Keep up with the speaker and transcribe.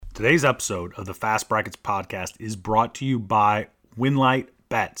Today's episode of the Fast Brackets podcast is brought to you by Winlight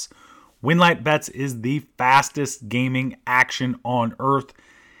Bets. Winlight Bets is the fastest gaming action on earth,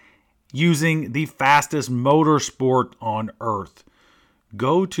 using the fastest motorsport on earth.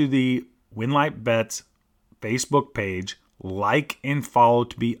 Go to the Winlight Bets Facebook page, like and follow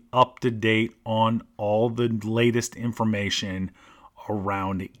to be up to date on all the latest information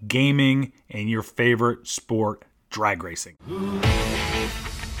around gaming and your favorite sport, drag racing.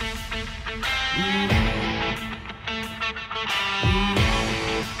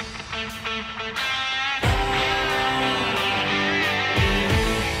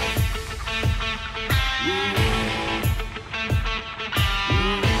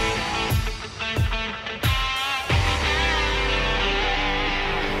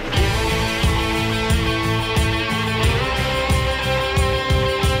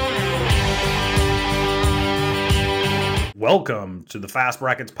 Welcome to the Fast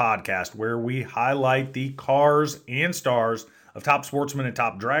Brackets podcast, where we highlight the cars and stars of top sportsmen and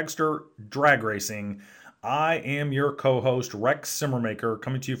top dragster drag racing. I am your co-host, Rex Simmermaker,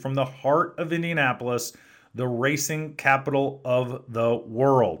 coming to you from the heart of Indianapolis, the racing capital of the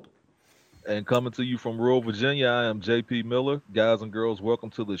world. And coming to you from rural Virginia, I am JP Miller. Guys and girls, welcome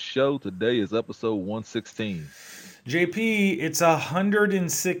to the show. Today is episode 116. JP, it's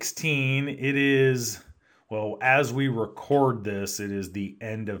 116. It is... Well, as we record this, it is the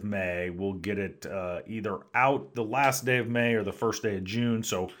end of May. We'll get it either out the last day of May or the first day of June.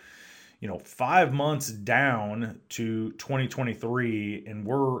 So, 5 months down to 2023, and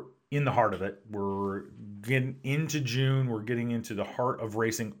we're in the heart of it. We're getting into June. We're getting into the heart of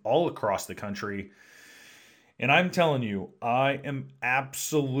racing all across the country. And I'm telling you, I am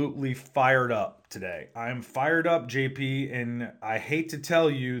absolutely fired up today. I'm fired up, JP, and I hate to tell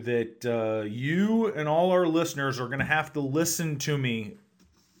you that you and all our listeners are going to have to listen to me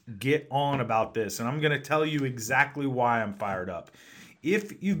get on about this. And I'm going to tell you exactly why I'm fired up.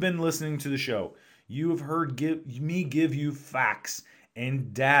 If you've been listening to the show, you have heard me give you facts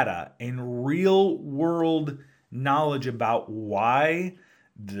and data and real world knowledge about why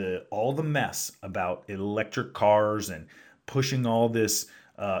all the mess about electric cars and pushing all this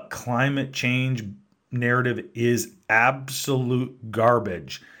climate change narrative is absolute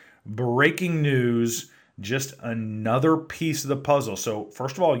garbage. Breaking news, just another piece of the puzzle. So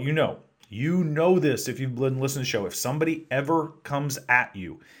first of all, you know this if you've been listening to the show. If somebody ever comes at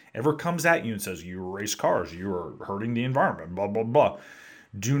you and says, you race cars, you are hurting the environment, blah, blah, blah,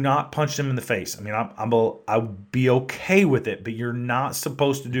 do not punch them in the face. I mean, I'll be okay with it, but you're not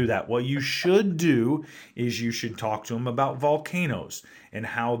supposed to do that. What you should do is you should talk to them about volcanoes and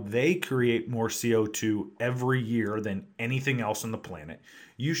how they create more CO2 every year than anything else on the planet.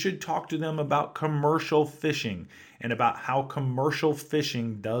 You should talk to them about commercial fishing and about how commercial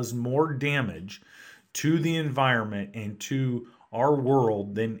fishing does more damage to the environment and to our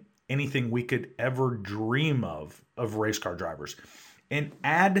world than anything we could ever dream of race car drivers. And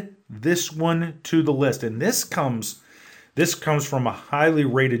add this one to the list. And this comes from a highly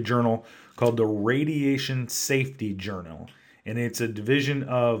rated journal called the Radiation Safety Journal. And it's a division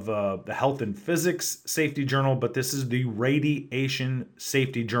of the Health and Physics Safety Journal, but this is the Radiation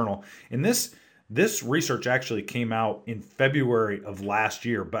Safety Journal. And this research actually came out in February of last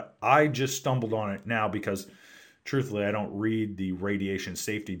year, but I just stumbled on it now because, truthfully, I don't read the Radiation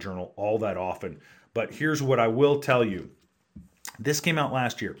Safety Journal all that often. But here's what I will tell you. This came out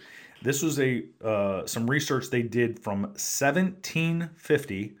last year. This was some research they did from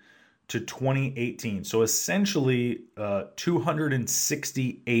 1750 to 2018. So essentially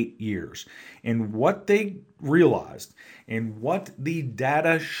 268 years. And what they realized and what the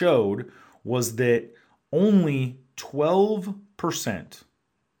data showed was that only 12%,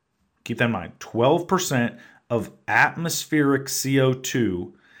 keep that in mind, 12% of atmospheric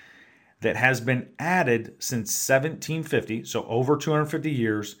CO2 that has been added since 1750, so over 250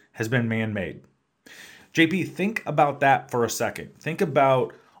 years, has been man-made. JP, think about that for a second. Think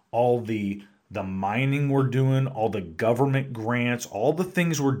about all the mining we're doing, all the government grants, all the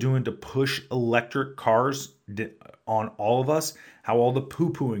things we're doing to push electric cars on all of us. How all the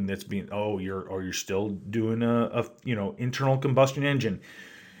poo-pooing that's being, you're still doing a internal combustion engine.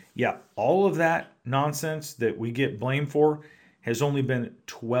 Yeah, all of that nonsense that we get blamed for has only been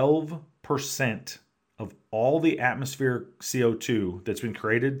 12% of all the atmospheric CO2 that's been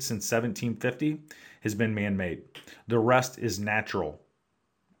created since 1750 has been man-made. The rest is natural,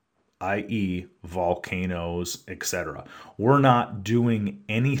 i.e. volcanoes, etc. We're not doing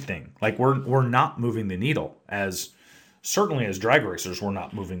anything. Like we're not moving the needle. Certainly as drag racers, we're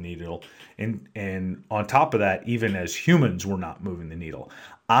not moving the needle. And on top of that, even as humans, we're not moving the needle.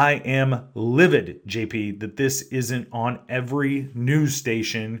 I am livid, JP, that this isn't on every news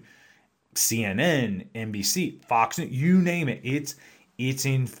station, CNN, NBC, Fox, you name it. It's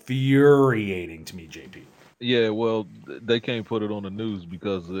infuriating to me, JP. Yeah, well, they can't put it on the news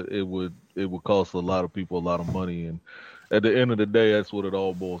because it would cost a lot of people a lot of money, and at the end of the day, that's what it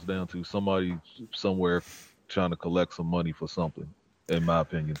all boils down to. Somebody somewhere trying to collect some money for something, in my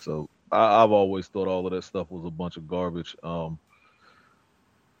opinion. So I've always thought all of that stuff was a bunch of garbage.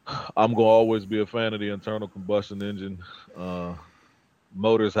 I'm gonna always be a fan of the internal combustion engine. Uh,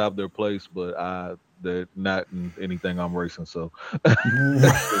 Motors have their place, but they're not in anything I'm racing. So that's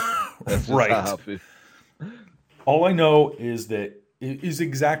just Right. how I feel. All I know is that it is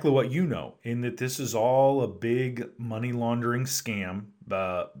exactly what you know, in that this is all a big money laundering scam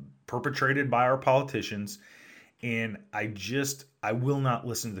perpetrated by our politicians. And I will not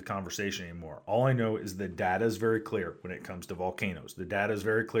listen to the conversation anymore. All I know is the data is very clear when it comes to volcanoes. The data is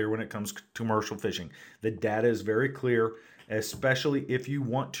very clear when it comes to commercial fishing. The data is very clear, especially if you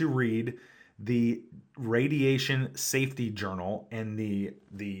want to read the Radiation Safety Journal and the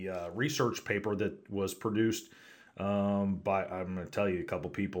research paper that was produced by, I'm going to tell you a couple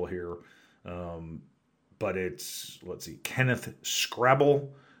people here, but it's, let's see, Kenneth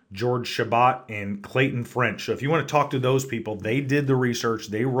Scrabble, George Shabbat, and Clayton French. So if you want to talk to those people, they did the research,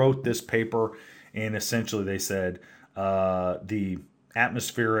 they wrote this paper, and essentially they said the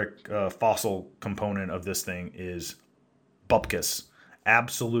atmospheric fossil component of this thing is bupkis.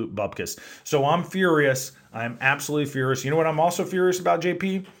 Absolute bupkis. So I'm furious. I'm absolutely furious. You know what I'm also furious about,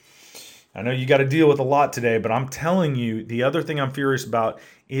 JP? I know you got to deal with a lot today, but I'm telling you, the other thing I'm furious about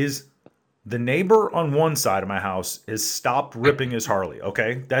is the neighbor on one side of my house has stopped ripping his Harley.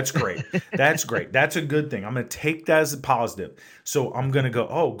 Okay, that's great. That's great. That's a good thing. I'm going to take that as a positive. So I'm going to go,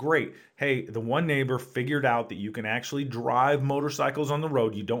 oh, great. Hey, the one neighbor figured out that you can actually drive motorcycles on the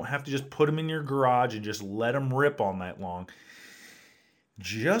road. You don't have to just put them in your garage and just let them rip all night long.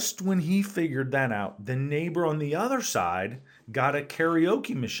 Just when he figured that out, the neighbor on the other side got a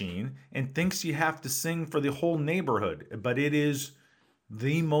karaoke machine and thinks you have to sing for the whole neighborhood. But it is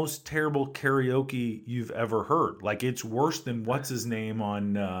the most terrible karaoke you've ever heard. Like, it's worse than what's his name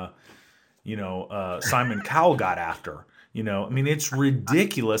on, Simon Cowell got after. I mean, it's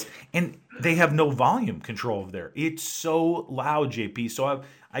ridiculous. And they have no volume control over there. It's so loud, JP. So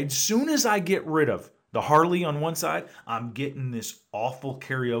as soon as I get rid of the Harley on one side, I'm getting this awful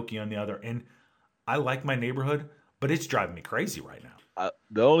karaoke on the other. And I like my neighborhood, but it's driving me crazy right now.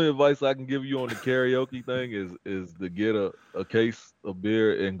 The only advice I can give you on the karaoke thing is to get a case of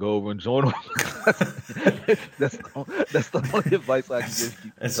beer and go over and join them. that's the only advice I can give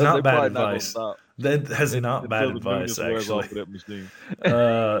you. It's not bad advice. That is not bad advice, actually.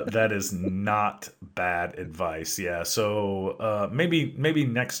 That is not bad advice. Yeah. So maybe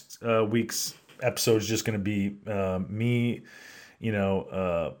next week's episode is just going to be me,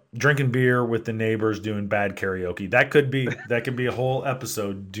 drinking beer with the neighbors doing bad karaoke. That could be a whole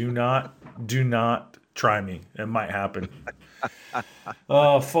episode. Do not try me. It might happen.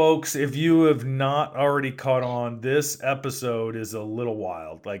 Folks, if you have not already caught on, this episode is a little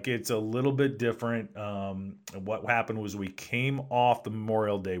wild. Like, it's a little bit different. What happened was we came off the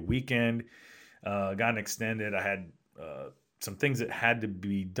Memorial Day weekend, got extended. I had some things that had to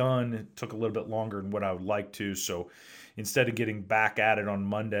be done. It took a little bit longer than what I would like to. So instead of getting back at it on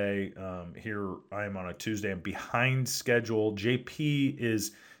Monday, here I am on a Tuesday. I'm behind schedule. JP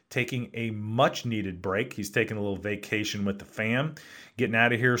is taking a much needed break. He's taking a little vacation with the fam, getting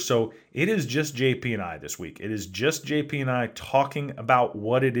out of here. So it is just JP and I this week. It is just JP and I talking about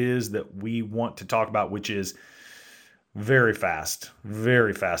what it is that we want to talk about, which is very fast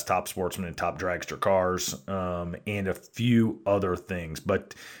top sportsman and top dragster cars, and a few other things.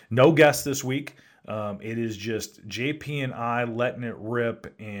 But no guests this week. It is just JP and I letting it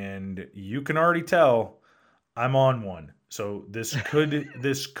rip, and you can already tell I'm on one. So this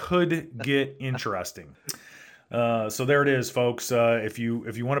could get interesting. So there it is, folks. If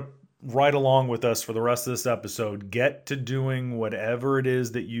you want to ride along with us for the rest of this episode, get to doing whatever it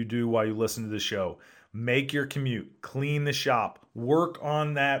is that you do while you listen to the show. Make your commute, clean the shop, work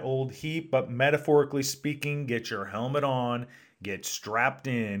on that old heap, but metaphorically speaking, get your helmet on, get strapped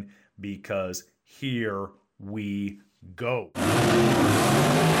in, because here we go.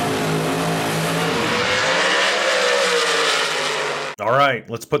 All right,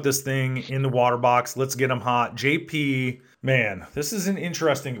 let's put this thing in the water box. Let's get them hot. JP, man, this is an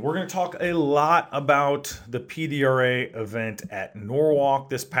interesting. We're going to talk a lot about the PDRA event at Norwalk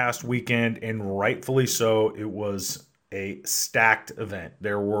this past weekend, and rightfully so. It was a stacked event.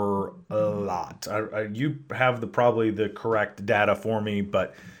 There were a lot. You have probably the correct data for me,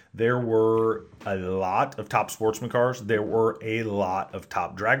 but there were a lot of top sportsman cars. There were a lot of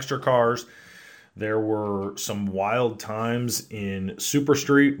top dragster cars. There were some wild times in Super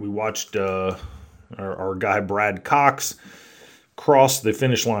Street. We watched our guy Brad Cox cross the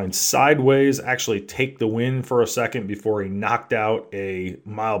finish line sideways, actually take the win for a second before he knocked out a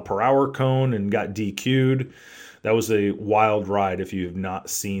mile-per-hour cone and got DQ'd. That was a wild ride. If you have not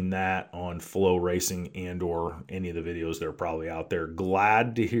seen that on Flow Racing and or any of the videos that are probably out there,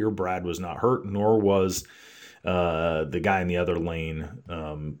 glad to hear Brad was not hurt, nor was the guy in the other lane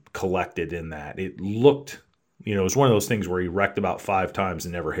collected in that. It looked, it was one of those things where he wrecked about 5 times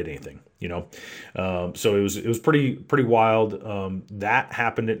and never hit anything, So it was pretty wild. That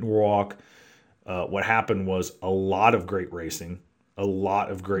happened at Norwalk. What happened was a lot of great racing.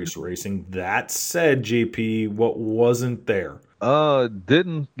 That said, JP, what wasn't there?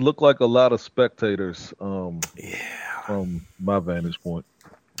 Didn't look like a lot of spectators. Yeah. From my vantage point.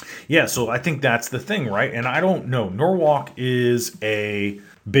 Yeah, so I think that's the thing, right? And I don't know. Norwalk is a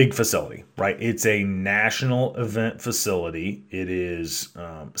big facility, right? It's a national event facility. It is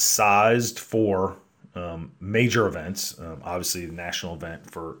sized for major events. Obviously, the national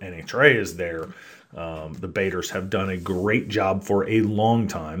event for NHRA is there. The Baiters have done a great job for a long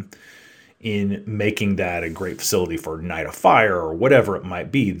time in making that a great facility for Night of Fire or whatever it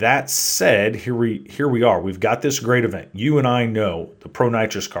might be. That said, here we are. We've got this great event. You and I know the Pro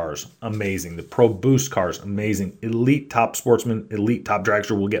Nitrous cars, amazing. The Pro Boost cars, amazing. Elite Top Sportsman, Elite Top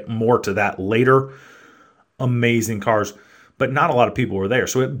Dragster. We'll get more to that later. Amazing cars, but not a lot of people were there.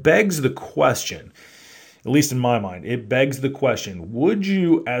 So it begs the question, at least in my mind, would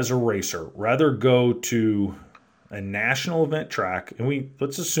you as a racer rather go to a national event track, and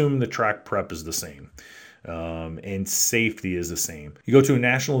let's assume the track prep is the same, and safety is the same. You go to a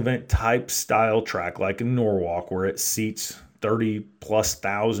national event type style track like in Norwalk, where it seats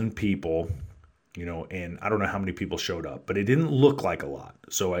 30,000+ people, and I don't know how many people showed up, but it didn't look like a lot.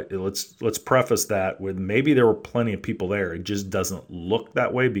 So let's preface that with maybe there were plenty of people there. It just doesn't look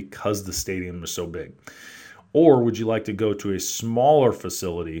that way because the stadium is so big. Or would you like to go to a smaller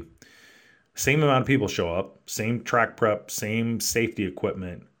facility? Same amount of people show up, same track prep, same safety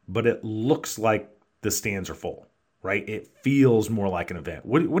equipment, but it looks like the stands are full, right? It feels more like an event.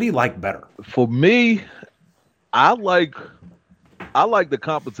 What do you like better? For me, I like the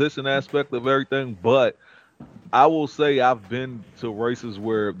competition aspect of everything, but I will say I've been to races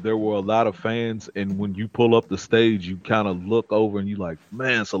where there were a lot of fans, and when you pull up the stage, you kind of look over and you're like,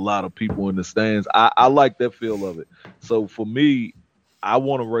 man, it's a lot of people in the stands. I like that feel of it. So for me, I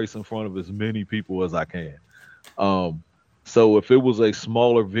want to race in front of as many people as I can. So if it was a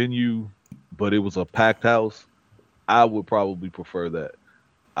smaller venue, but it was a packed house, I would probably prefer that.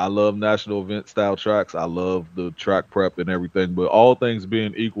 I love national event style tracks. I love the track prep and everything, but all things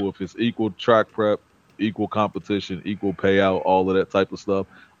being equal, if it's equal track prep, equal competition, equal payout, all of that type of stuff,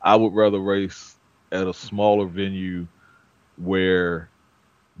 I would rather race at a smaller venue where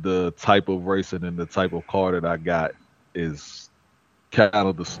the type of racing and the type of car that I got is kind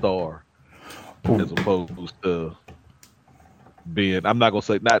of the star, as opposed to being, I'm not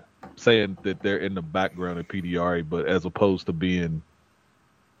saying that they're in the background in PDRA, but as opposed to being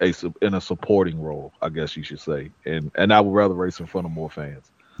in a supporting role, I guess you should say. And I would rather race in front of more fans.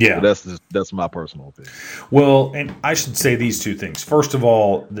 Yeah, but that's my personal opinion. Well, and I should say these two things. First of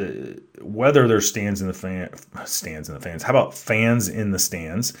all, whether there's stands in the fans. How about fans in the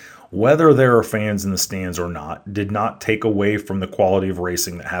stands? Whether there are fans in the stands or not did not take away from the quality of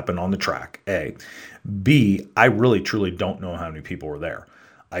racing that happened on the track. A, B, I really truly don't know how many people were there.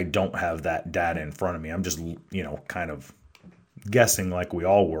 I don't have that data in front of me. I'm just kind of guessing like we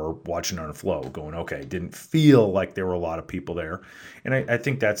all were watching on Flow, going, okay, didn't feel like there were a lot of people there. And I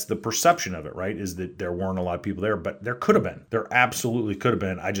think that's the perception of it, right? Is that there weren't a lot of people there, but there could have been. There absolutely could have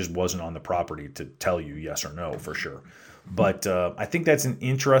been. I just wasn't on the property to tell you yes or no for sure. But I think that's an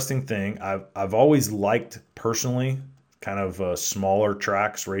interesting thing. I've always liked personally kind of smaller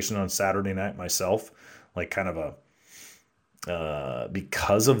tracks racing on Saturday night myself, like kind of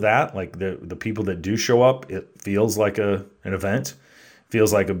because of that, like the people that do show up, it feels like an event,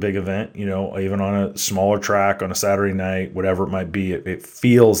 feels like a big event, even on a smaller track on a Saturday night, whatever it might be, it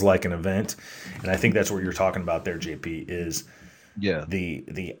feels like an event. And I think that's what you're talking about there, JP, is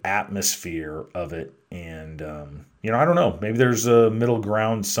the atmosphere of it. And, I don't know, maybe there's a middle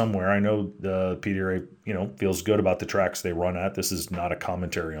ground somewhere. I know the PDRA, feels good about the tracks they run at. This is not a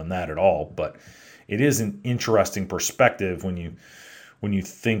commentary on that at all, but it is an interesting perspective when you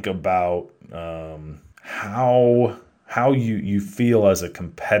think about how how you feel as a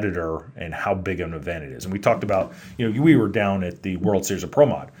competitor and how big of an event it is. And we talked about, we were down at the World Series of Pro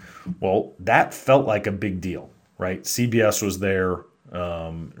Mod. Well, that felt like a big deal, right? CBS was there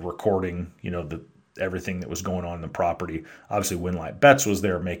recording, everything that was going on in the property. Obviously, Winlight Bets was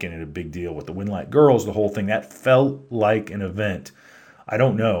there making it a big deal with the Winlight girls, the whole thing. That felt like an event. I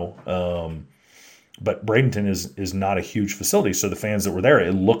don't know. But Bradenton is not a huge facility. So the fans that were there,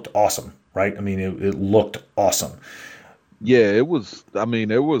 it looked awesome, right? I mean, it looked awesome. Yeah, it was. I mean,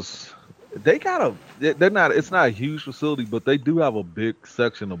 it's not a huge facility, but they do have a big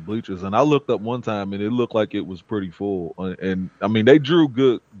section of bleachers. And I looked up one time and it looked like it was pretty full. And I mean, they drew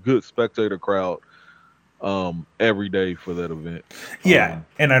good spectator crowd every day for that event. Yeah,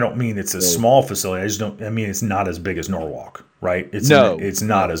 and I don't mean it's a small facility. I mean it's not as big as Norwalk, right? It's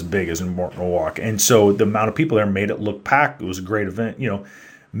not as big as Norwalk. And so the amount of people there made it look packed. It was a great event.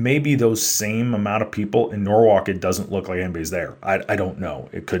 Maybe those same amount of people in Norwalk, it doesn't look like anybody's there. I don't know.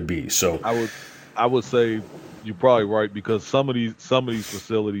 It could be. So I would say you're probably right, because some of these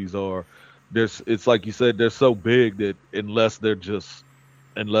facilities it's like you said, they're so big that unless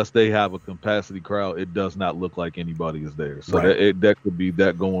they have a capacity crowd, it does not look like anybody is there. So right. that could be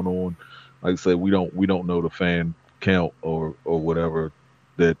that going on. Like I said, we don't know the fan count or whatever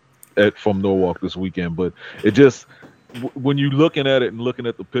from Norwalk this weekend, but it just, when you're looking at it and looking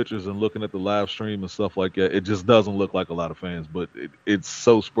at the pictures and looking at the live stream and stuff like that, it just doesn't look like a lot of fans. But it's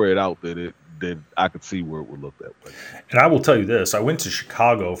so spread out that I could see where it would look that way. And I will tell you this: I went to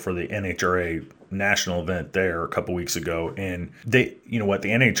Chicago for the NHRA national event there a couple weeks ago, and what the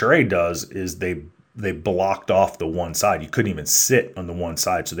NHRA does is they blocked off the one side. You couldn't even sit on the one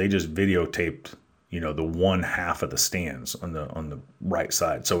side, so they just videotaped the one half of the stands on the right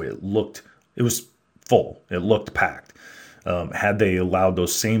side. So it was full. It looked packed. Had they allowed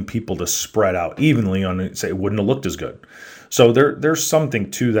those same people to spread out evenly on it, it wouldn't have looked as good. So there's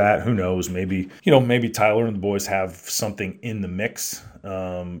something to that. Who knows? Maybe Tyler and the boys have something in the mix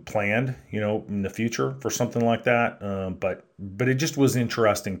planned, in the future for something like that. But it just was an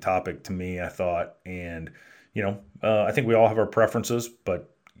interesting topic to me, I thought. And, I think we all have our preferences, but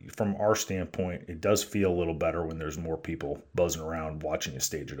from our standpoint, it does feel a little better when there's more people buzzing around watching you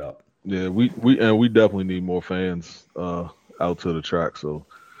stage it up. Yeah, we definitely need more fans out to the track. So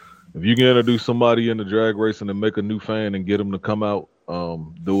if you can introduce somebody in the drag racing and make a new fan and get them to come out,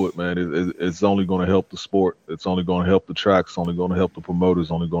 do it, man. It's only going to help the sport. It's only going to help the tracks. It's only going to help the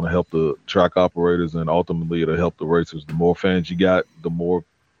promoters. Only going to help the track operators, and ultimately it'll help the racers. The more fans you got, the more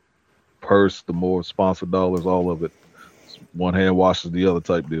purse, the more sponsor dollars, all of it. One hand washes the other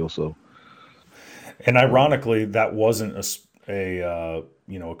type deal. So, and ironically, that wasn't a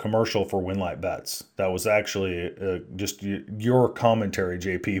commercial for Winlight Bets. That was actually just your commentary,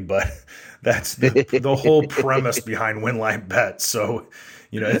 JP, but that's the whole premise behind Winlight Bets. So,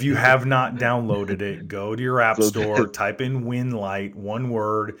 if you have not downloaded it, go to your app store, type in Winlight, one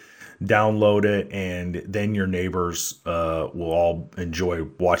word, download it, and then your neighbors will all enjoy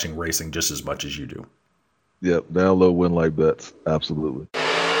watching racing just as much as you do. Yep, download Winlight Bets. Absolutely.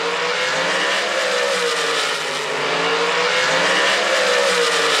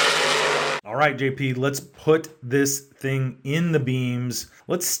 All right, JP, let's put this thing in the beams.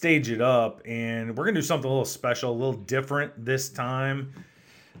 Let's stage it up, and we're going to do something a little special, a little different this time.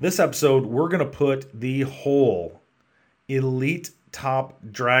 This episode, we're going to put the whole Elite Top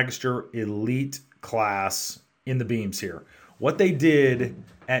Dragster Elite class in the beams here. What they did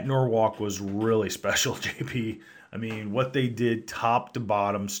at Norwalk was really special, JP. I mean, what they did top to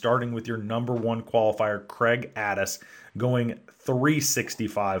bottom, starting with your number one qualifier, Craig Addis, going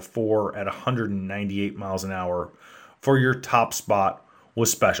 365.4 at 198 miles an hour for your top spot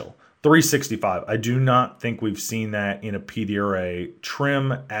was special. 365. I do not think we've seen that in a PDRA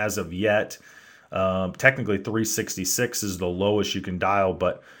trim as of yet. Technically, 366 is the lowest you can dial,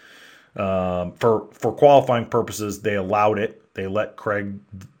 but for qualifying purposes, they allowed it. They let Craig,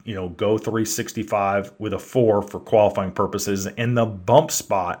 go 365 with a 4 for qualifying purposes. And the bump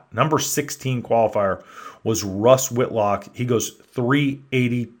spot, number 16 qualifier, was Russ Whitlock. He goes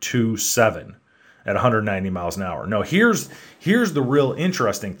 382.7 at 190 miles an hour. Now, here's the real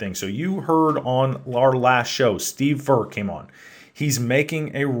interesting thing. So you heard on our last show, Steve Furr came on. He's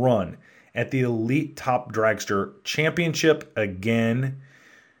making a run at the Elite Top Dragster Championship again.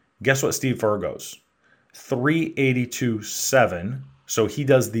 Guess what Steve Furr goes? 382.7. So he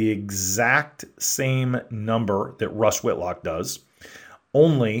does the exact same number that Russ Whitlock does.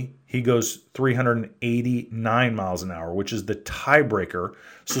 Only he goes 389 miles an hour, which is the tiebreaker.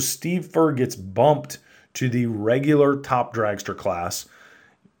 So Steve Furr gets bumped to the regular top dragster class.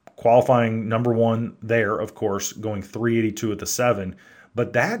 qualifying number one there, of course, going 382 at the 7.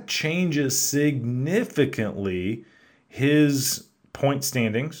 But that changes significantly his point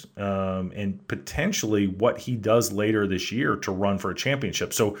standings and potentially what he does later this year to run for a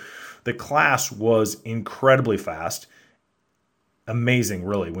championship. So the class was incredibly fast. Amazing,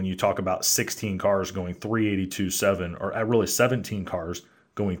 really, when you talk about 16 cars going 382.7, or really 17 cars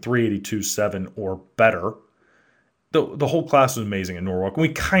going 382.7 or better. The whole class was amazing in Norwalk. We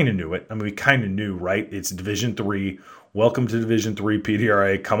kind of knew it. I mean, we kind of knew, right? It's Division 3. Welcome to Division 3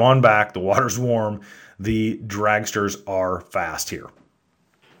 PDRA. Come on back. The water's warm. The dragsters are fast here.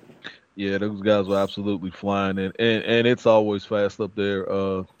 Yeah, those guys were absolutely flying, and it's always fast up there.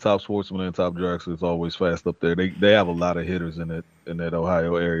 Top Sportsman and Top Dragster is always fast up there. They have a lot of hitters in that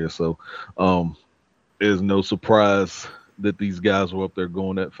Ohio area, so there's no surprise that these guys were up there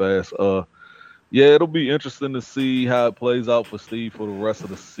going that fast. Yeah, it'll be interesting to see how it plays out for Steve for the rest of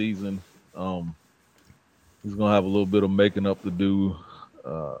the season. He's gonna have a little bit of making up to do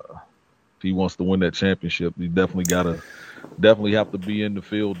if he wants to win that championship. He definitely have to be in the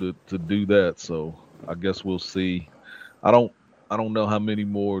field to do that. So I guess we'll see. I don't know how many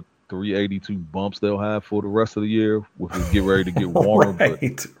more 382 bumps they'll have for the rest of the year if we get ready to get warmer.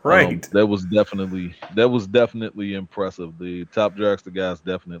 Right. That was definitely impressive. The Top Dragster guys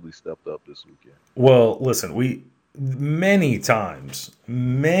definitely stepped up this weekend. Well, listen, many times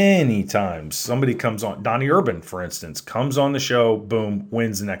somebody comes on. Donnie Urban, for instance, comes on the show, boom,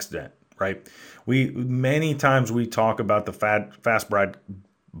 wins the next event. Right? Many times we talk about the Fast Brackets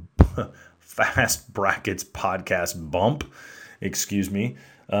podcast bump. Excuse me.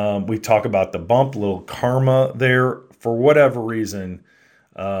 We talk about the bump, little karma there. For whatever reason,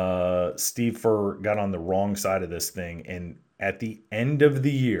 Steve Furr got on the wrong side of this thing. And at the end of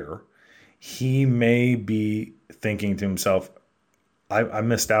the year, he may be thinking to himself, I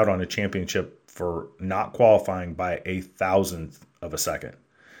missed out on a championship for not qualifying by 1,000th of a second.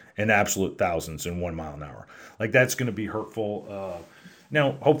 And absolute thousands in 1 mile an hour. Like, that's going to be hurtful.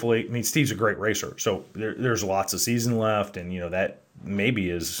 Now, hopefully, I mean, Steve's a great racer, so there's lots of season left, and, that maybe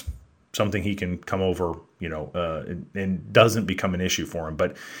is something he can come over, and doesn't become an issue for him.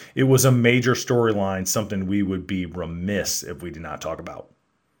 But it was a major storyline, something we would be remiss if we did not talk about.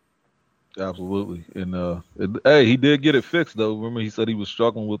 Absolutely. And hey, he did get it fixed though. Remember, he said he was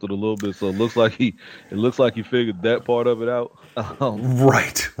struggling with it a little bit, so it looks like he figured that part of it out.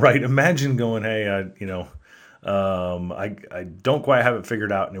 Right. Imagine going, hey, I don't quite have it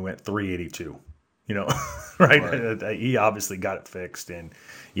figured out, and it went 382. Right? He obviously got it fixed, and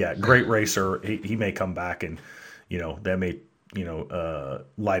yeah, great racer. He may come back, and that may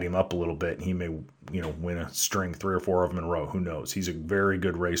light him up a little bit, and he may win a string, 3 or 4 of them in a row. Who knows? He's a very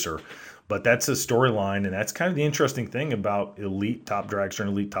good racer. But that's a storyline, and that's kind of the interesting thing about elite top dragster and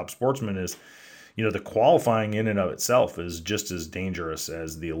elite top sportsman is, the qualifying in and of itself is just as dangerous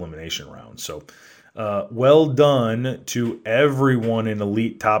as the elimination round. So, well done to everyone in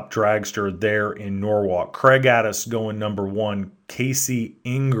elite top dragster there in Norwalk. Craig Addis going number 1, Casey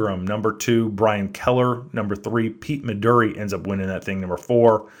Ingram number 2, Brian Keller number 3, Pete Maduri ends up winning that thing number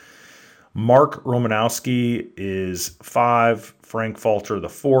 4. Mark Romanowski is 5, Frank Falter the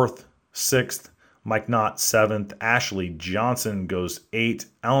 4th. 6th, Mike Knott 7th, Ashley Johnson goes 8th,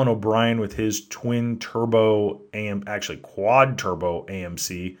 Alan O'Brien with his quad turbo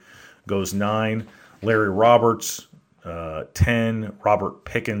AMC goes 9, Larry Roberts 10, Robert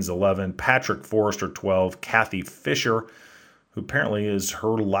Pickens 11, Patrick Forrester 12, Kathy Fisher, who apparently is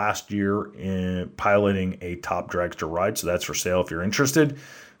her last year in piloting a top dragster ride, so that's for sale if you're interested.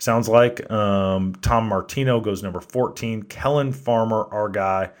 Sounds like Tom Martino goes number 14, Kellen Farmer, our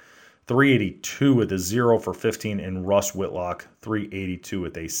guy, 382 with a 0 for 15, and Russ Whitlock 382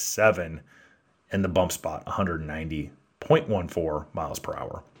 with a 7, and the bump spot 190.14 miles per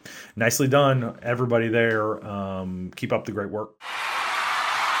hour. Nicely done, everybody there. Keep up the great work.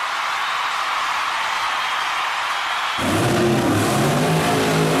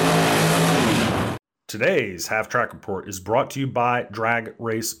 Today's Half Track Report is brought to you by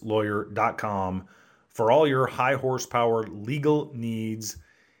DragRaceLawyer.com. For all your high horsepower legal needs,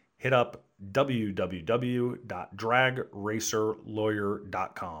 hit up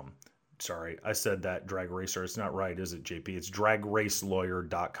www.dragracerlawyer.com. Sorry, I said that drag racer. It's not right, is it, JP? It's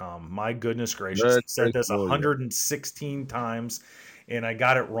dragracelawyer.com. My goodness gracious. I said this 116 times, and I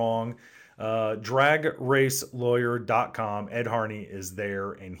got it wrong. Dragracelawyer.com. Ed Harney is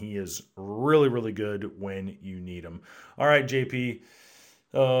there, and he is really, really good when you need him. All right, JP,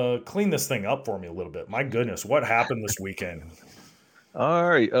 clean this thing up for me a little bit. My goodness, what happened this weekend? All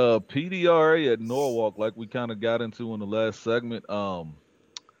right, PDRA at Norwalk, like we kind of got into in the last segment.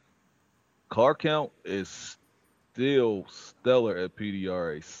 car count is still stellar at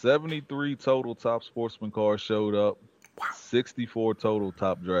PDRA. 73 total top sportsman cars showed up. 64 total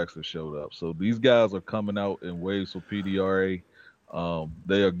top dragsters showed up. So these guys are coming out in waves for PDRA.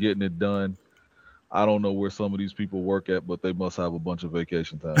 They are getting it done. I don't know where some of these people work at, but they must have a bunch of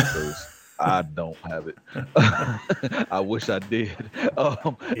vacation time because I don't have it. I wish I did. Yeah,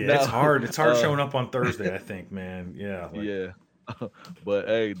 it's Now, hard. It's hard showing up on Thursday, I think, man. Yeah, like yeah. But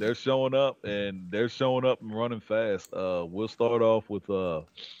hey, they're showing up and running fast. We'll start off with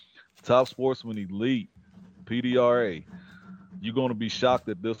Top Sportsman Elite PDRA. You're gonna be shocked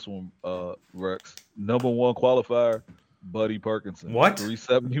at this one, Rex. Number one qualifier, Buddy Perkinson, what?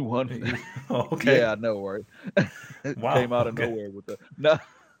 371. Okay. Yeah, I know, right? Wow. Came out of Okay. nowhere with the no.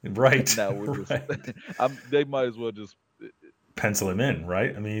 Right. Now we're just Right. they might as well Pencil him in,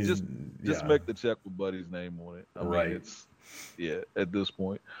 right? I mean, he's just yeah. make the check with Buddy's name on it. I mean, Right. it's at this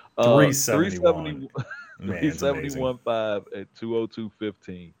point. 371. Man, it's amazing. 371.5 at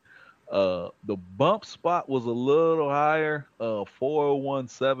 202.15. The bump spot was a little higher,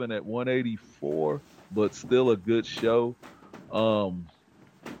 401.7 at 184, but still a good show.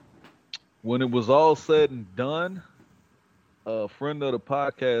 When it was all said and done, a friend of the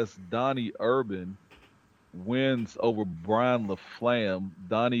podcast, Donnie Urban, wins over Brian LaFlamme.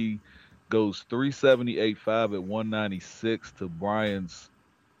 Donnie goes 378.5 at 196 to Brian's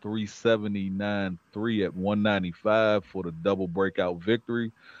 379.3 at 195 for the double breakout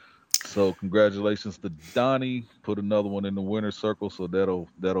victory. So congratulations to Donnie. Put another one in the winner's circle, so that'll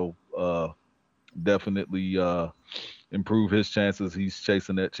definitely improve his chances. He's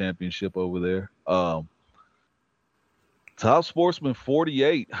chasing that championship over there. Top Sportsman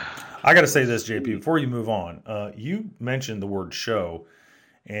 48. I got to say this, JP, before you move on. You mentioned the word show,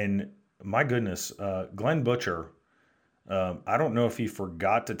 and my goodness, Glenn Butcher. I don't know if he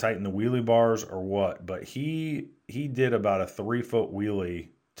forgot to tighten the wheelie bars or what, but he did about a 3-foot wheelie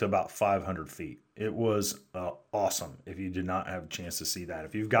to about 500 feet. It was awesome. If you did not have a chance to see that,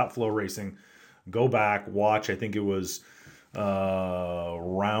 if you've got Flow Racing, go back, watch. I think it was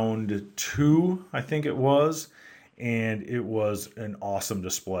round 2, I think it was, and it was an awesome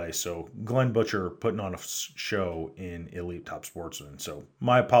display. So Glenn Butcher putting on a show in Elite Top Sportsman. So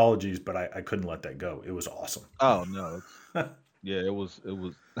my apologies, but I couldn't let that go. It was awesome. Oh no, yeah, it was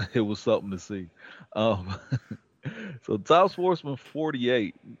it was something to see. Um, so Top Sportsman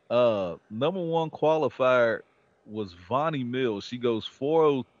 48. Number one qualifier was Vonnie Mills. She goes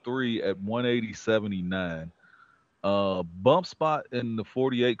 403 at 180.79. Bump spot in the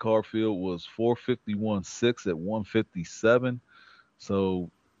 48 car field was 451.6 at 157. So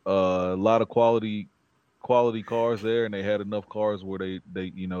a lot of quality cars there, and they had enough cars where they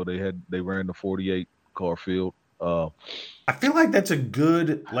ran the 48 car field. I feel like that's a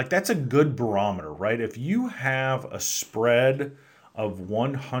good barometer, right? If you have a spread of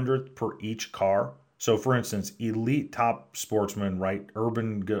 100th per each car. So for instance, Elite Top Sportsman, right?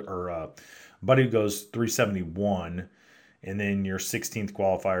 Buddy goes 371, and then your 16th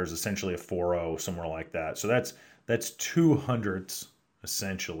qualifier is essentially a 4.0, somewhere like that. So that's 200ths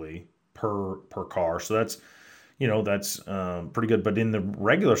essentially per car. So that's pretty good. But in the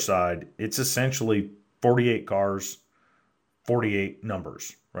regular side, it's essentially 48 cars, 48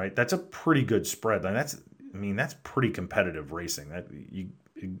 numbers, right? That's a pretty good spread. And that's pretty competitive racing. That you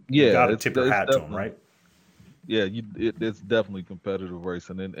got Yeah, to tip your it's hat to them, definitely right? yeah, it's definitely competitive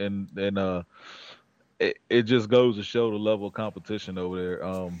racing, and it just goes to show the level of competition over there,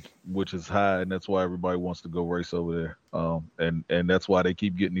 which is high, and that's why everybody wants to go race over there, and that's why they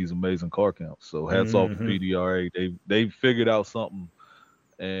keep getting these amazing car counts. So hats off to Hmm. PDRA. They've figured out something,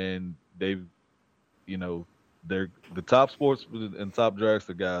 and they've they're the top sports and top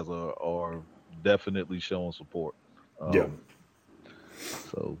dragster guys are definitely showing support. Yeah,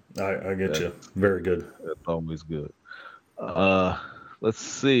 So I get that you. Very good. that's always good. Uh, let's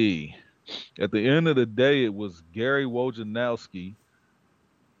see. At the end of the day, it was Gary Wojnarowski.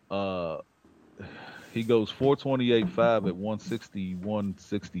 Uh, he goes 428.5 at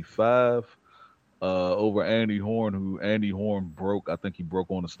 161.65 over Andy Horn, who Andy Horn broke. I think he broke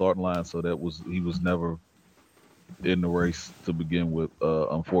on the starting line, so he was never in the race to begin with.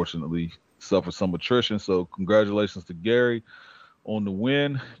 Unfortunately, suffered some attrition. So congratulations to Gary on the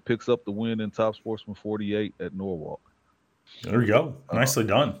win. Picks up the win in Top Sportsman 48 at Norwalk. There you go. Uh, Nicely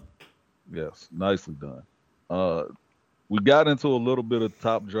done. yes, nicely done. Uh, we got into a little bit of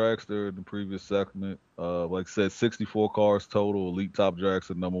top dragster in the previous segment. Like I said, 64 cars total. Elite top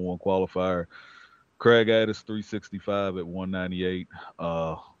dragster, number one qualifier. Craig Addis 365 at 198.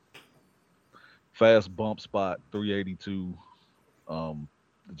 Fast bump spot 382.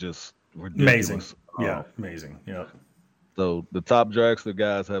 Just Amazing. ridiculous. Yeah, amazing. Yeah. So the top dragster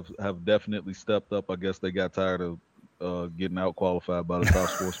guys have definitely stepped up. I guess they got tired of getting out qualified by the top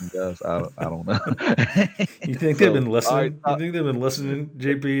sportsman guys. I don't know. You think they've So been all right, listening? You think they've been listening,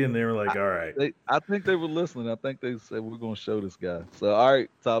 JP, and they were like, "All right, I think they were listening. I think they said we're gonna show this guy. So all right,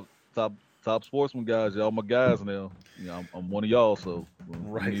 top sportsman guys, y'all my guys now. You know, I'm one of y'all, so we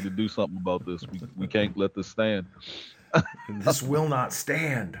right, need to do something about this. We can't let this stand. this will not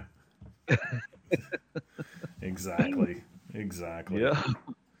stand." Exactly. Yeah.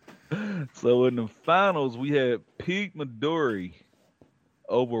 So in the finals, we had Pete Maduri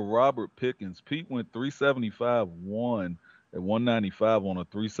over Robert Pickens. Pete went 375-1 at 195 on a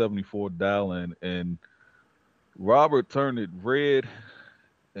 374 dial in, and Robert turned it red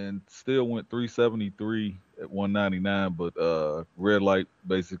and still went 373 at 199, but red light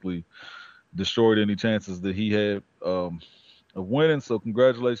basically destroyed any chances that he had of winning. So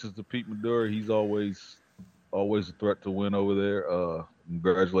congratulations to Pete Maduri. He's always a threat to win over there.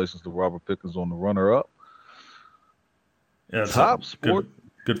 Congratulations to Robert Pickens on the runner up. Yeah, Top sport.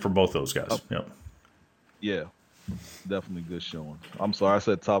 Good for both those guys. Yep. Yeah, definitely good showing. I'm sorry, I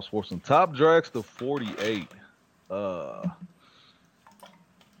said top sports and top dragster 48.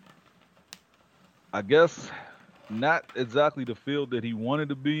 I guess not exactly the field that he wanted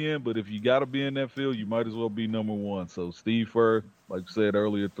to be in, but if you got to be in that field, you might as well be number one. So Steve Furr, like I said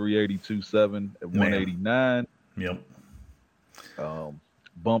earlier, 382.7 at 189. Yep.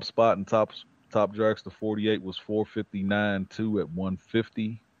 Bump spot in top dragster 48 was 459.2 at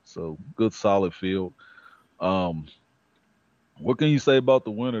 150. So good solid field. What can you say about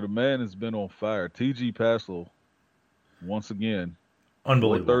the winner? The man has been on fire. TG Passel, once again,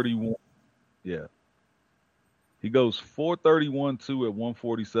 Unbelievable. 431. Yeah. He goes 431.2 at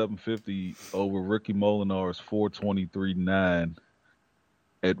 147.50 over Ricky Molinar's 423.9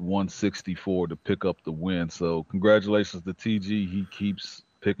 at 164 to pick up the win. So congratulations to TG. He keeps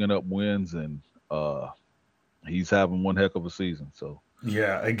picking up wins, and he's having one heck of a season. So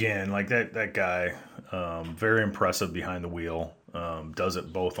yeah, again, like that guy, very impressive behind the wheel. Does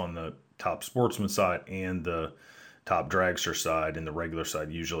it both on the top sportsman side and the top dragster side and the regular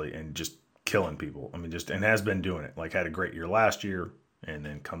side usually, and just killing people. I mean, and has been doing it. Like had a great year last year, and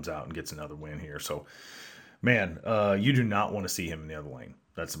then comes out and gets another win here. So, man, you do not want to see him in the other lane.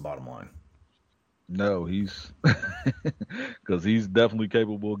 That's the bottom line. No, he's because he's definitely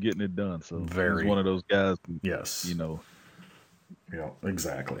capable of getting it done. So he's one of those guys. Yes. You know. Yeah,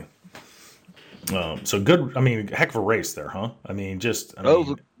 exactly. So good. I mean, heck of a race there, huh? I mean,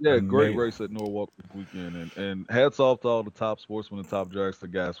 great race at Norwalk this weekend, and hats off to all the top sportsmen and top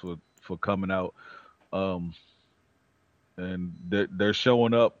dragster guys for coming out, and they're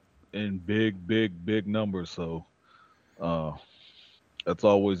showing up in big numbers. So that's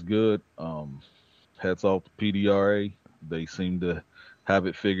always good. Hats off to PDRA. They seem to have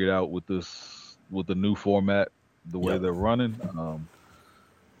it figured out with the new format, the way they're running.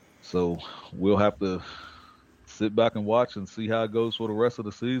 So we'll have to sit back and watch and see how it goes for the rest of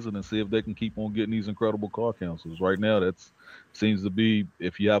the season and see if they can keep on getting these incredible car councils. Right now, that seems to be,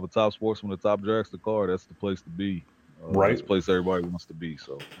 if you have a top sportsman, a top dragster car, that's the place to be. Right. That's the place everybody wants to be.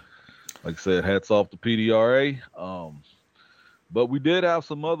 So, like I said, hats off to PDRA. But we did have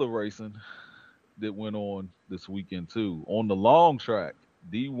some other racing that went on this weekend too. On the long track,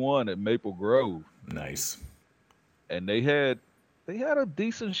 D1 at Maple Grove. Nice. And they had a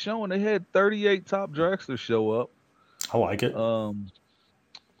decent showing. They had 38 top dragsters show up. I like it. So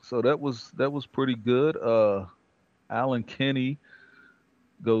that was pretty good. Alan Kenny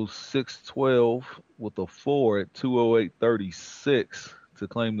goes 612 with a 4 at 208.36 to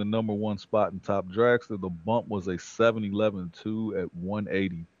claim the number one spot in top dragster. The bump was a 711.2 at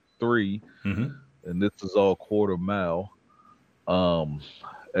 183. Mm-hmm. And this is all quarter mile.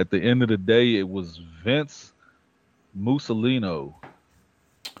 At the end of the day, it was Vince Mussolino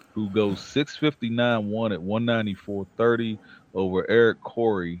who goes 659.1 at 194.30 over Eric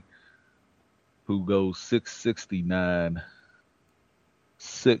Corey, who goes 669.6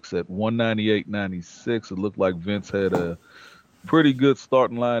 at 198.96. It looked like Vince had a pretty good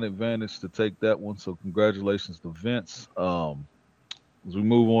starting line advantage to take that one, so congratulations to Vince. As we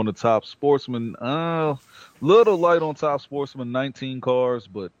move on to top sportsman, little light on top sportsman, 19 cars,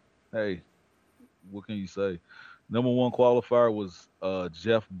 but hey, what can you say? Number one qualifier was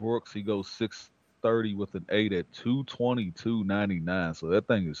Jeff Brooks. He goes 630 with an 8 at 222.99. So that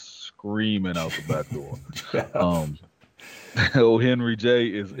thing is screaming out the back door. Oh, Henry J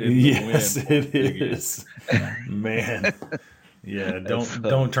is in the win. Yes, it is. Man. Yeah,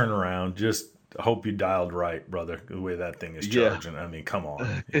 don't turn around. Just hope you dialed right, brother, the way that thing is charging. I mean, come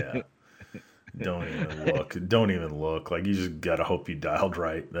on. Yeah. Don't even look. Don't even look. Like, you just gotta hope you dialed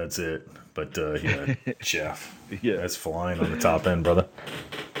right. That's it. But yeah, Jeff, Yeah, that's flying on the top end, brother.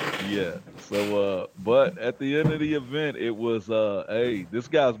 yeah. So, but at the end of the event, it was, hey, this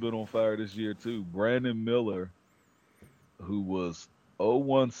guy's been on fire this year too. Brandon Miller, who was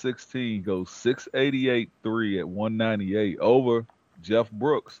 0-1-16, goes 688-3 at 198 over Jeff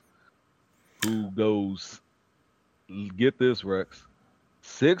Brooks, who goes, get this, Rex,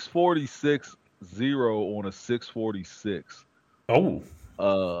 646-0 on a 646. Oh,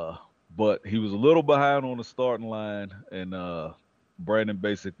 Uh, but he was a little behind on the starting line, and Brandon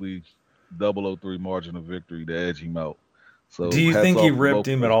basically 003 margin of victory to edge him out. do So you hats think he off to ripped both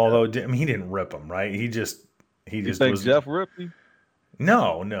him of at those all guys. though? I mean, he didn't rip him, right? He You just think was. Jeff ripped him?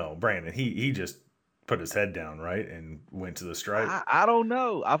 No, Brandon. He just put his head down, right, and went to the stripe. I don't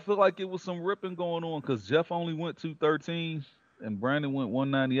know. I feel like it was some ripping going on because Jeff only went 213 and Brandon went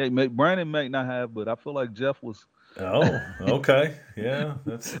 198. Brandon may not have, but I feel like Jeff was. Oh, okay, yeah, It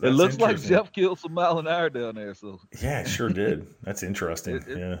that's looks like interesting. Jeff killed some mile an hour down there, so Yeah, it sure did. That's interesting. it,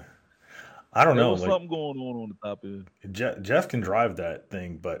 it Yeah, I don't there know. was Like, something going on the top end. Jeff can drive that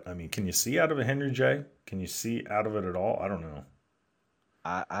thing, but I mean, can you see out of a Henry J? Can you see out of it at all? I don't know.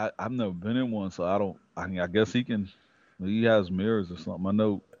 I've never been in one, so I don't. I mean, I guess he can. He has mirrors or something. I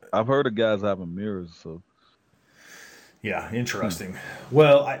know. I've heard of guys having mirrors, so. Yeah, Hmm. interesting.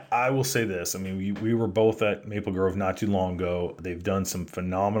 Well, I will say this. I mean, we were both at Maple Grove not too long ago. They've done some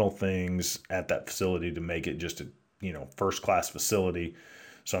phenomenal things at that facility to make it just a, first class facility.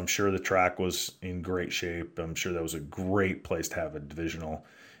 So I'm sure the track was in great shape. I'm sure that was a great place to have a divisional.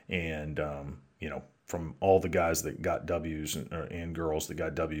 And, from all the guys that got W's and girls that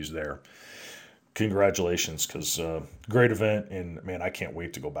got W's there, congratulations, because great event. And man, I can't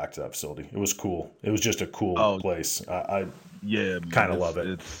wait to go back to that facility. It was cool. It was just a cool Oh place. I yeah, man. kind of love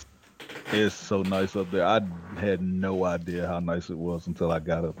it. It's so nice up there. I had no idea how nice it was until I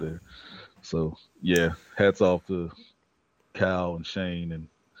got up there. So yeah, hats off to Cal and Shane and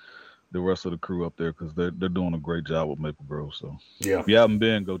the rest of the crew up there because they're doing a great job with Maple Grove. So Yeah. if you haven't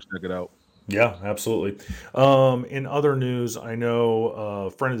been, go check it out. Yeah, absolutely. In other news, I know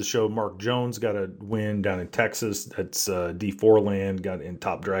a friend of the show, Mark Jones, got a win down in Texas. That's D4 land, got in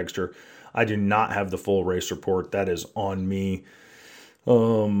top dragster. I do not have the full race report. That is on me.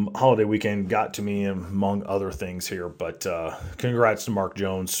 Holiday weekend got to me among other things here, but congrats to Mark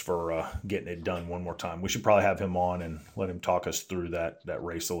Jones for getting it done one more time. We should probably have him on and let him talk us through that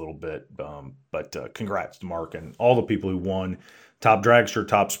race a little bit. But congrats to Mark and all the people who won top dragster,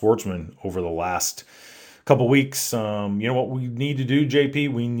 top sportsman over the last couple weeks. You know what we need to do,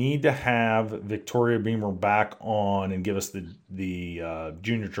 JP? We need to have Victoria Beamer back on and give us the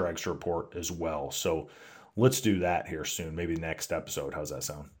junior dragster report as well. So let's do that here soon. Maybe next episode. How's that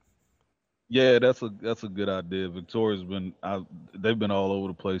sound? Yeah, that's a good idea. They've been all over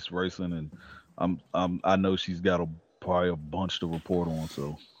the place racing, and I know she's got probably a bunch to report on.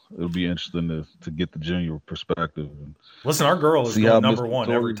 So it'll be interesting to get the junior perspective and Listen, our girl is see going how Miss number one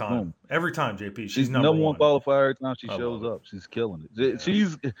every Victoria's time. doing. Every time, JP, she's She's the number number one one. qualifier every time she I love shows it. up. She's killing it.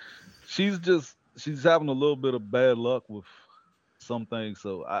 Yeah. She's having a little bit of bad luck with some things.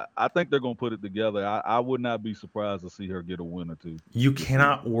 So I think they're gonna put it together. I would not be surprised to see her get a win or two You this week.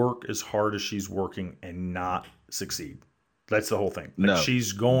 cannot work as hard as she's working and not succeed. That's the whole thing. Like, No,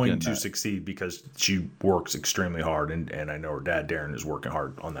 she's you going to cannot. succeed because she works extremely hard, and I know her dad Darren is working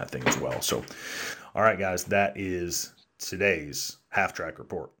hard on that thing as well. So, all right, guys, that is today's half track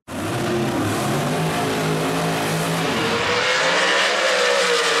report.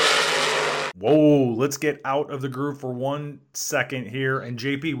 Whoa, let's get out of the groove for 1 second here. And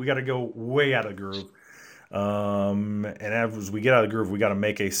JP, we got to go way out of the groove. And as we get out of the groove, we got to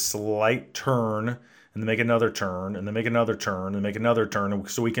make a slight turn and then make another turn and then make another turn and make another turn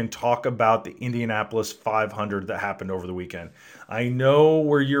so we can talk about the Indianapolis 500 that happened over the weekend. I know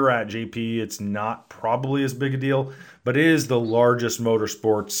where you're at, JP. It's not probably as big a deal, but it is the largest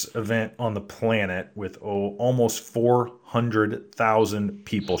motorsports event on the planet with almost 400,000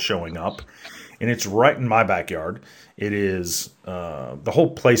 people showing up. And it's right in my backyard. It is the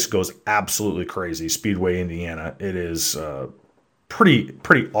whole place goes absolutely crazy. Speedway, Indiana. It is pretty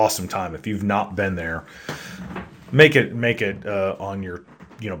awesome time. If you've not been there, make it on your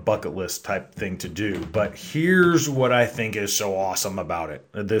bucket list type thing to do. But here's what I think is so awesome about it.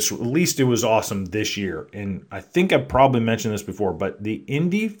 This, at least it was awesome this year, and I think I probably mentioned this before. But the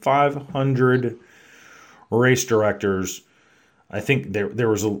Indy 500 race directors, I think there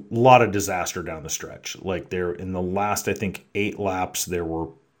was a lot of disaster down the stretch. Like, there in the last, I think, 8 laps, there were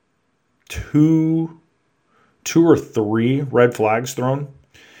two or three red flags thrown.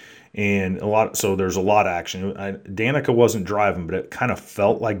 and so there's a lot of action. Danica wasn't driving, but it kind of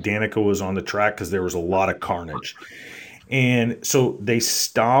felt like Danica was on the track because there was a lot of carnage. And so they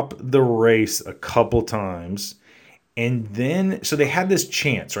stop the race a couple times. And then, so they had this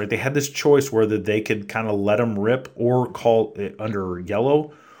chance, right? They had this choice whether they could kind of let them rip or call it under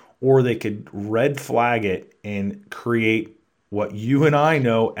yellow, or they could red flag it and create what you and I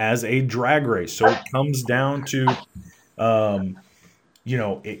know as a drag race. So it comes down to, um,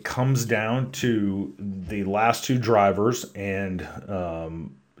 it comes down to the last two drivers, and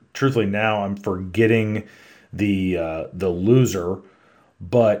truthfully, now I'm forgetting the loser,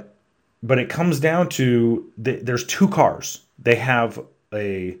 but it comes down to there's two cars. They have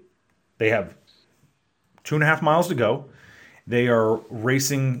 2.5 miles to go. They are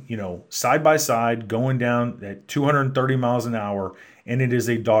racing, side by side, going down at 230 miles an hour, and it is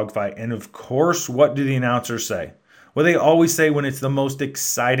a dogfight. And of course, what do the announcers say? Well, they always say when it's the most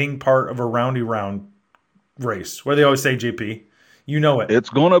exciting part of a roundy round race. What do they always say, JP? You know it. It's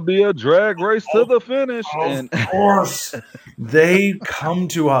gonna be a drag race to the finish, Of and course, they come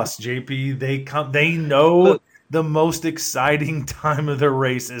to us, JP. They know look, the most exciting time of the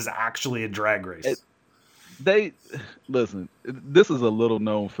race is actually a drag race. they listen. This is a little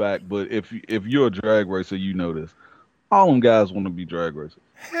known fact, but if you're a drag racer, you know this. All them guys want to be drag racers.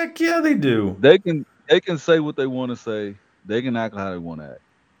 Heck yeah, they do. They can say what they want to say. They can act how they want to act.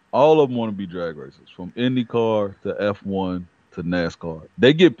 All of them want to be drag racers, from IndyCar to F1 to NASCAR.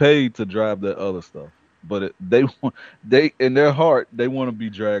 They get paid to drive that other stuff, but they in their heart they want to be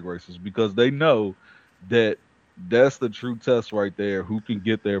drag racers because they know that that's the true test right there. Who can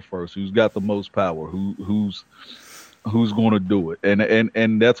get there first? Who's got the most power? Who's going to do it?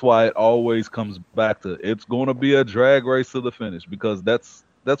 And that's why it always comes back to it's going to be a drag race to the finish because that's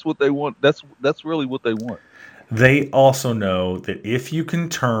what they want. That's really what they want. They also know that if you can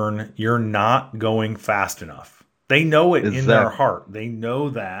turn, you're not going fast enough. They know it in their Exactly. heart. They know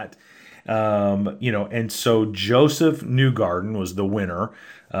that. And so Joseph Newgarden was the winner.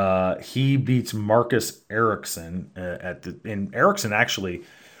 He beats Marcus Ericsson and Ericsson actually,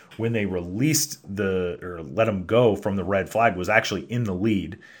 when they released or let him go from the red flag, was actually in the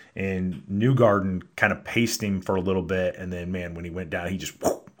lead. And Newgarden kind of paced him for a little bit, and then man, when he went down, he just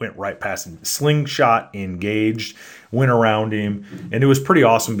went right past him. Slingshot engaged, went around him, and it was pretty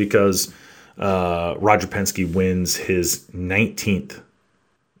awesome because Roger Penske wins his 19th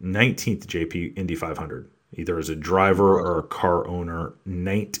JP Indy 500, either as a driver Right. or a car owner.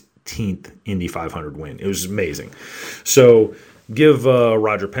 19th Indy 500 win. It was amazing. So give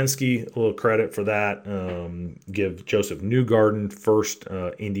Roger Penske a little credit for that. Give Joseph Newgarden first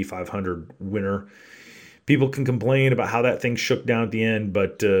Indy 500 winner. People can complain about how that thing shook down at the end,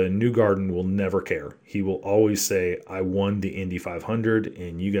 but Newgarden will never care. He will always say, I won the Indy 500,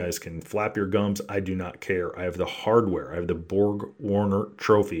 and you guys can flap your gums. I do not care. I have the hardware. I have the Borg Warner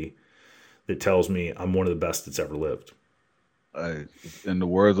trophy that tells me I'm one of the best that's ever lived. Hey, in the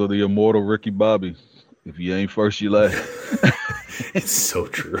words of the immortal Ricky Bobby, if you ain't first, you last. It's so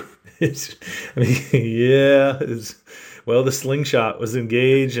true. Yeah. Well, the slingshot was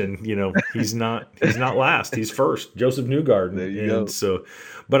engaged, and he's not last. He's first. Joseph There Newgarden, you and go. so,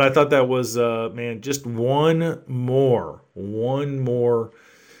 but I thought that was man, just one more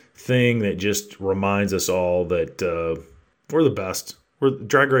thing that just reminds us all that we're the best.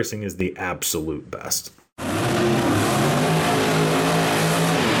 Drag racing is the absolute best.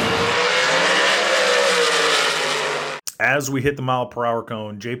 As we hit the mile per hour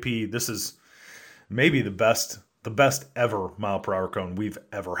cone, JP, this is maybe the best ever mile per hour cone we've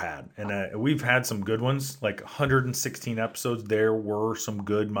ever had. And we've had some good ones, like 116 episodes. There were some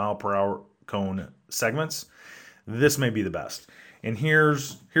good mile per hour cone segments. This may be the best. And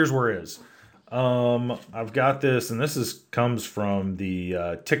here's where it is. I've got this, and this is comes from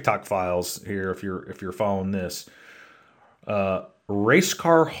the TikTok files here. If you're following this, race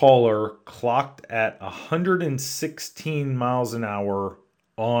car hauler clocked at 116 miles an hour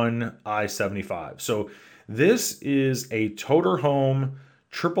on I-75. So this is a Toter Home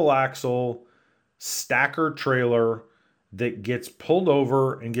triple axle stacker trailer that gets pulled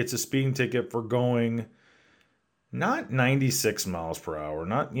over and gets a speeding ticket for going not 96 miles per hour,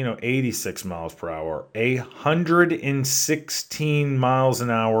 not 86 miles per hour, 116 miles an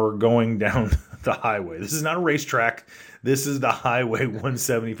hour going down the highway. This is not a racetrack. This is the highway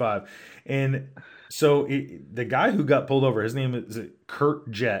 175. And so the guy who got pulled over, his name is Kurt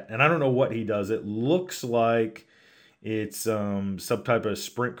Jett, and I don't know what he does. It looks like it's some type of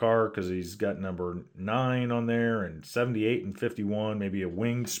sprint car because he's got number 9 on there and 78 and 51, maybe a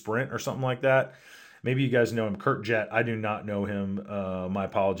winged sprint or something like that. Maybe you guys know him, Kurt Jett. I do not know him. My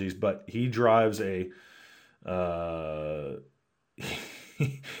apologies, but he drives uh,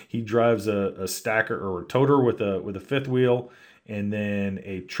 he drives a stacker or a toter with a fifth wheel, and then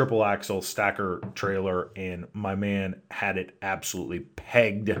a triple axle stacker trailer. And my man had it absolutely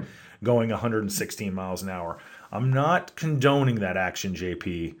pegged, going 116 miles an hour. I'm not condoning that action,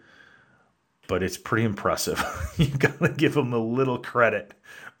 JP, but it's pretty impressive. You gotta give him a little credit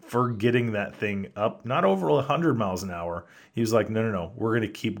for getting that thing up, not over 100 miles an hour. He was like, no, we're gonna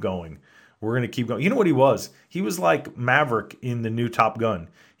keep going. We're gonna keep going. You know what he was? He was like Maverick in the new Top Gun.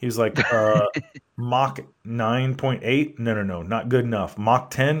 He was like Mach 9.8. No, not good enough.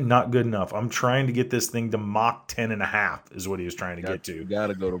 Mach 10, not good enough. I'm trying to get this thing to Mach 10 and a half is what he was trying to get to. You got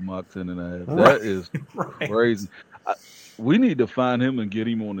to go to Mach 10 and a half. Right. That is Right. crazy. We need to find him and get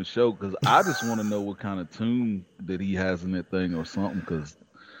him on the show, because I just want to know what kind of tune that he has in that thing or something, because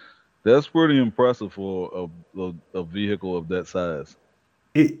that's pretty impressive for a vehicle of that size.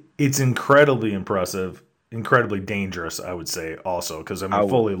 It's incredibly impressive, incredibly dangerous, I would say, also, because I mean,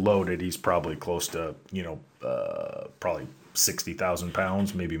 fully loaded, he's probably close to probably 60,000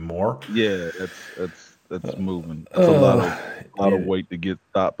 pounds, maybe more. Yeah, that's moving. That's a lot of weight to get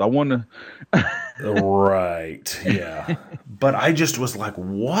stopped. I wonder. Right. Yeah. But I just was like,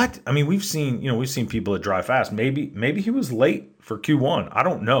 what? I mean, we've seen people that drive fast. Maybe he was late for Q1. I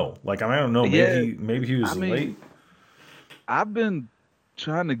don't know. Like, I don't know. Maybe he was late. I've been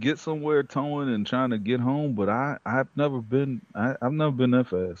trying to get somewhere towing and trying to get home, but I've never been that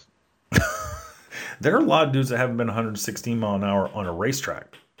fast. There are a lot of dudes that haven't been 116 mile an hour on a racetrack.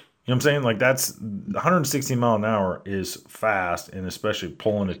 You know what I'm saying? Like, that's 116 mile an hour is fast, and especially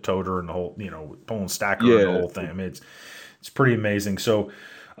pulling a toter and the whole, pulling stacker and the whole thing. I mean, it's pretty amazing. So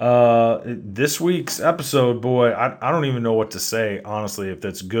this week's episode, boy, I don't even know what to say, honestly, if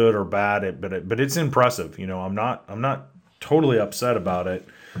that's good or bad. But it's impressive. I'm not totally upset about it.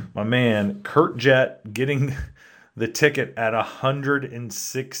 My man, Kurt Jett, getting the ticket at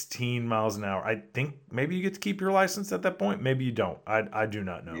 116 miles an hour. I think maybe you get to keep your license at that point. Maybe you don't. I do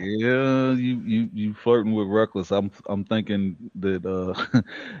not know. Yeah, you flirting with reckless. I'm thinking that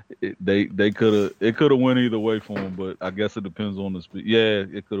it could have went either way for him, but I guess it depends on the speed. Yeah,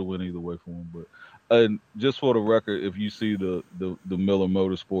 it could have went either way for him, but just for the record, if you see the Miller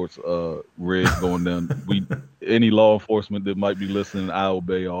Motorsports red going down, any law enforcement that might be listening, I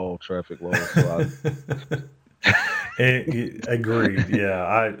obey all traffic laws. So Agreed.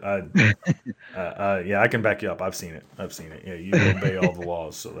 Yeah, I can back you up. I've seen it. Yeah, you obey all the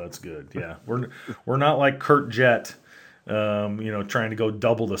laws, so that's good. Yeah, we're not like Kurt Jett, trying to go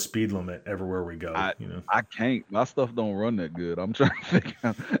double the speed limit everywhere we go. I can't. My stuff don't run that good. I'm trying to figure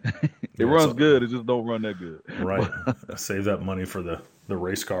out. It runs good. It just don't run that good. Right. Save that money for the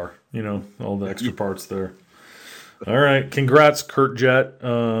race car. All the extra parts there. All right. Congrats, Kurt Jett.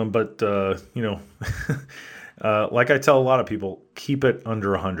 But like I tell a lot of people, keep it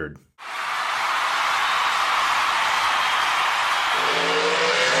under 100.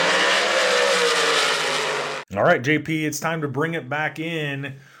 All right, JP, it's time to bring it back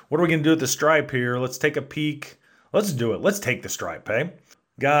in. What are we going to do with the stripe here? Let's take a peek. Let's do it. Let's take the stripe, hey?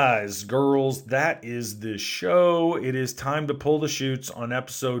 Guys, girls, that is the show. It is time to pull the chutes on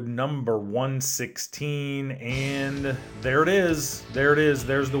episode number 116. And there it is.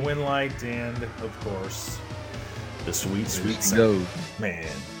 There's the wind light. And, of course, the sweet sound. Man,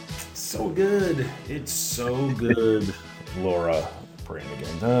 so good. It's so good. Laura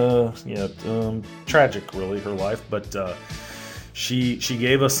Branigan. Tragic, really, her life. But she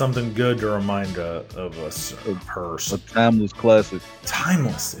gave us something good to remind of us of her. A timeless classic.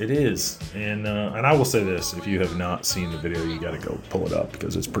 Timeless, it is. And I will say this: if you have not seen the video, you got to go pull it up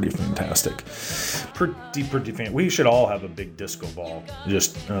because it's pretty fantastic. Pretty fan. We should all have a big disco ball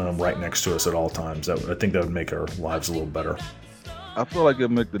just right next to us at all times. I think that would make our lives a little better. I feel like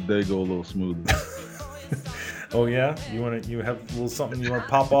it'd make the day go a little smoother. Oh yeah, you have a little something you want to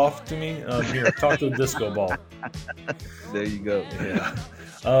pop off to me? Here, talk to a disco ball. There you go. Yeah.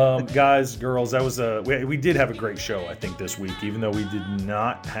 Guys, girls, that was we did have a great show, I think, this week, even though we did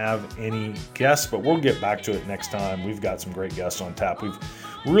not have any guests, but we'll get back to it next time. We've got some great guests on tap. We've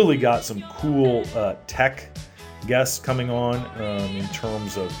really got some cool tech guests coming on in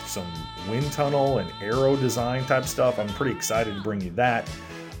terms of some wind tunnel and aero design type stuff. I'm pretty excited to bring you that.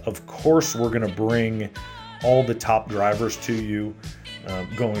 Of course, we're going to bring all the top drivers to you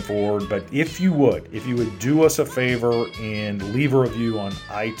going forward. But if you would do us a favor and leave a review on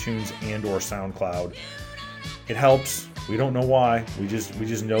iTunes and or SoundCloud, it helps. We don't know why. We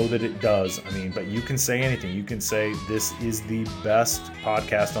just know that it does. I mean, but you can say anything. You can say this is the best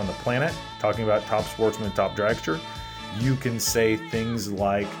podcast on the planet, talking about top sportsman, top dragster. You can say things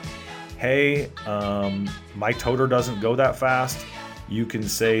like, hey, my toter doesn't go that fast. You can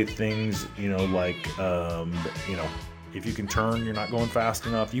say things, like, if you can turn, you're not going fast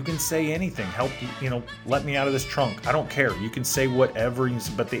enough. You can say anything. Help, let me out of this trunk. I don't care. You can say whatever,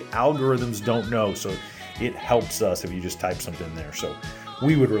 but the algorithms don't know. So it helps us if you just type something in there. So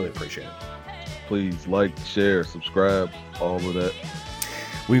we would really appreciate it. Please like, share, subscribe, all of that.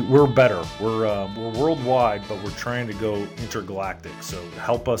 We're better. We're worldwide, but we're trying to go intergalactic. So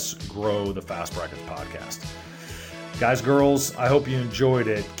help us grow the Fast Brackets podcast. Guys, girls, I hope you enjoyed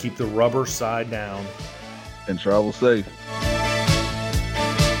it. Keep the rubber side down. And travel safe.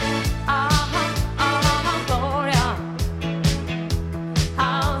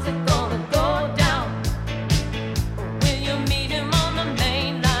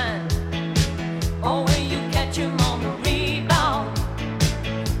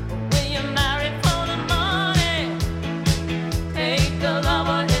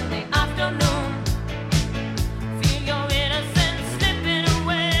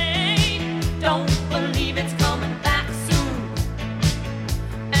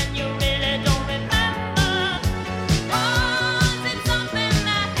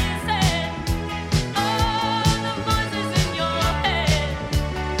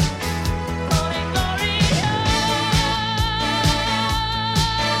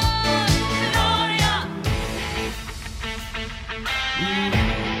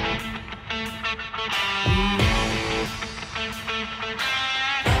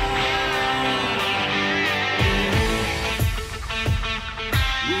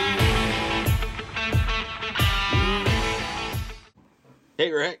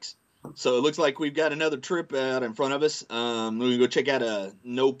 Hey Rex, so it looks like we've got another trip out in front of us. We're gonna go check out a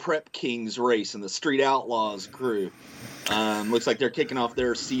No Prep Kings race and the Street Outlaws crew. Looks like they're kicking off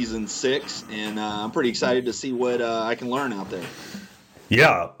their season 6, and I'm pretty excited to see what I can learn out there.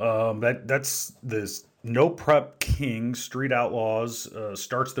 Yeah, that's this No Prep Kings Street Outlaws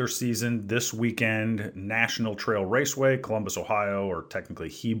starts their season this weekend. National Trail Raceway, Columbus, Ohio, or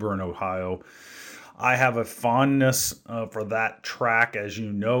technically Hebron, Ohio. I have a fondness for that track. As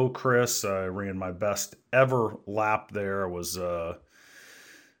you know, Chris, I ran my best ever lap there. It was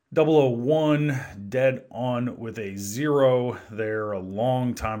 001, dead on with a 0 there a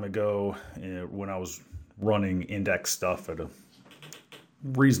long time ago when I was running index stuff at a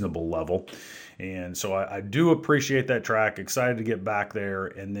reasonable level. And so I do appreciate that track. Excited to get back there.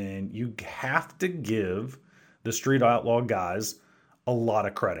 And then you have to give the Street Outlaw guys a lot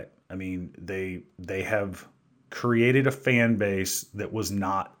of credit. I mean, they have created a fan base that was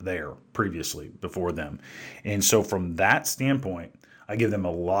not there previously before them. And so from that standpoint, I give them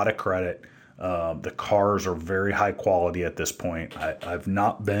a lot of credit. The cars are very high quality at this point. I've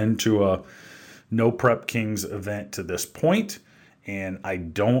not been to a No Prep Kings event to this point, and I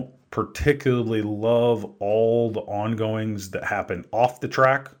don't particularly love all the ongoings that happen off the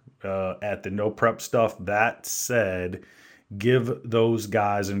track at the No Prep stuff. That said, give those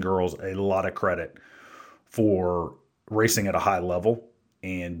guys and girls a lot of credit for racing at a high level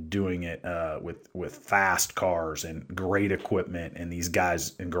and doing it with fast cars and great equipment. And these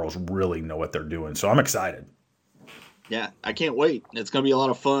guys and girls really know what they're doing. So I'm excited. Yeah, I can't wait. It's going to be a lot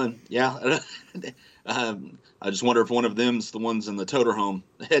of fun. Yeah. I just wonder if one of them's the ones in the Toter Home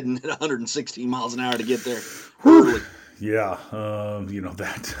heading at 116 miles an hour to get there early. Yeah.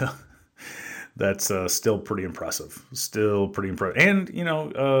 That's still pretty impressive. And,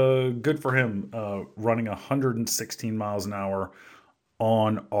 good for him running 116 miles an hour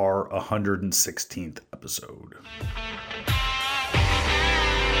on our 116th episode.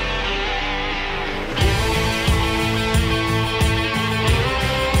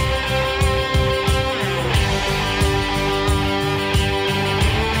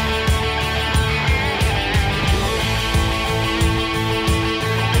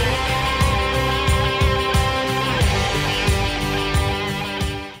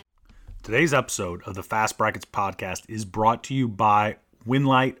 Today's episode of the Fast Brackets podcast is brought to you by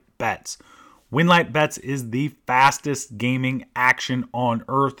Winlight Bets. Winlight Bets is the fastest gaming action on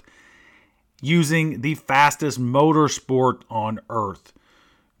earth using the fastest motorsport on earth.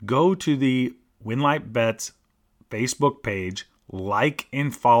 Go to the Winlight Bets Facebook page, like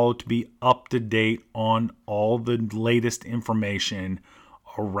and follow to be up to date on all the latest information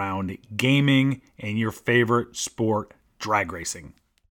around gaming and your favorite sport, drag racing.